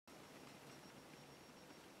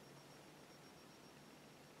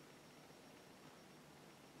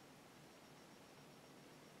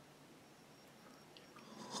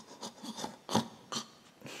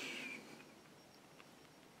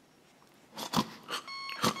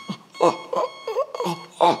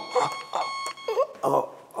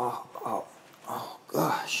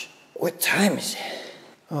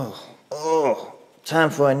Time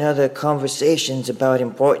for another conversations about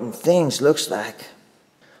important things, looks like.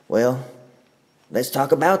 Well, let's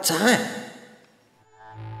talk about time.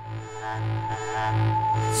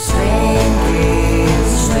 Slinky,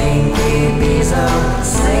 Slinky Beezle,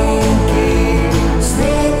 Slinky,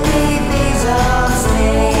 Slinky Beezle,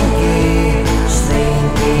 Slinky,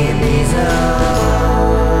 Slinky Beezle.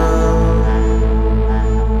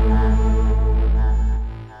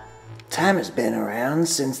 Time has been around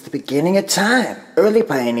since the beginning of time. Early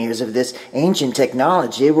pioneers of this ancient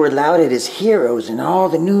technology were lauded as heroes in all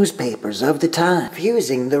the newspapers of the time,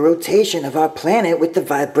 fusing the rotation of our planet with the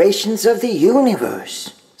vibrations of the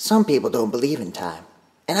universe. Some people don't believe in time,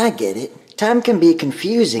 and I get it. Time can be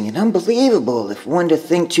confusing and unbelievable if one to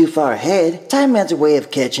think too far ahead. Time has a way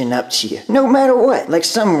of catching up to you, no matter what, like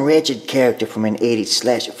some wretched character from an 80s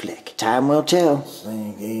slasher flick. Time will tell.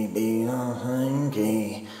 Slinky Beezle,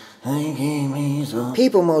 Slinky.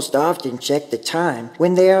 People most often check the time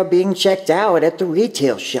when they are being checked out at the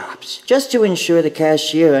retail shops, just to ensure the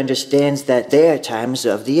cashier understands that their time is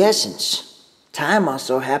of the essence. Time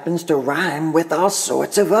also happens to rhyme with all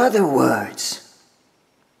sorts of other words.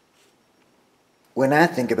 When I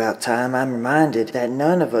think about time, I'm reminded that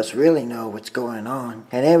none of us really know what's going on,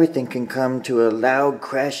 and everything can come to a loud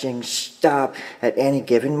crashing stop at any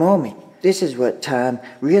given moment. This is what time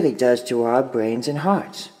really does to our brains and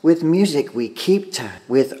hearts. With music, we keep time.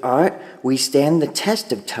 With art, we stand the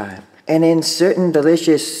test of time. And in certain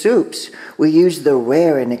delicious soups, we use the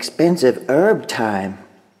rare and expensive herb time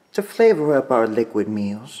to flavor up our liquid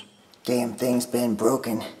meals. Damn thing's been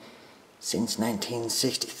broken since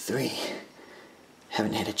 1963.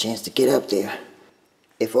 Haven't had a chance to get up there.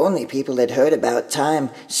 If only people had heard about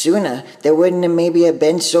time sooner, there wouldn't have maybe have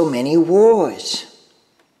been so many wars.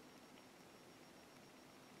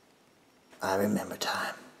 I remember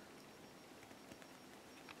time.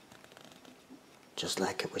 Just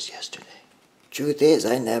like it was yesterday. Truth is,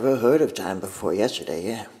 I never heard of time before yesterday,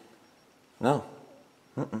 yeah. No.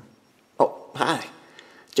 Oh, hi.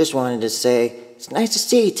 Just wanted to say, it's nice to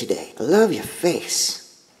see you today. I love your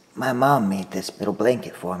face. My mom made this little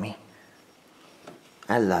blanket for me.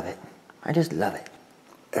 I love it. I just love it.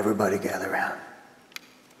 Everybody gather around.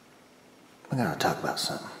 We're gonna talk about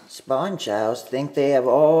something. Spawn childs think they have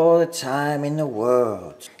all the time in the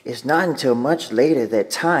world. It's not until much later that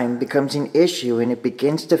time becomes an issue and it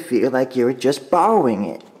begins to feel like you're just borrowing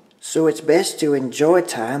it. So it's best to enjoy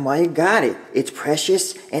time while you got it. It's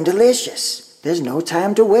precious and delicious. There's no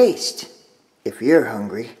time to waste. If you're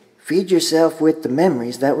hungry, feed yourself with the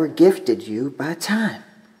memories that were gifted you by time.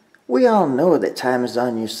 We all know that time is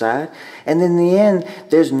on your side, and in the end,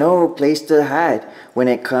 there's no place to hide when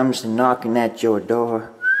it comes to knocking at your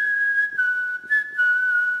door.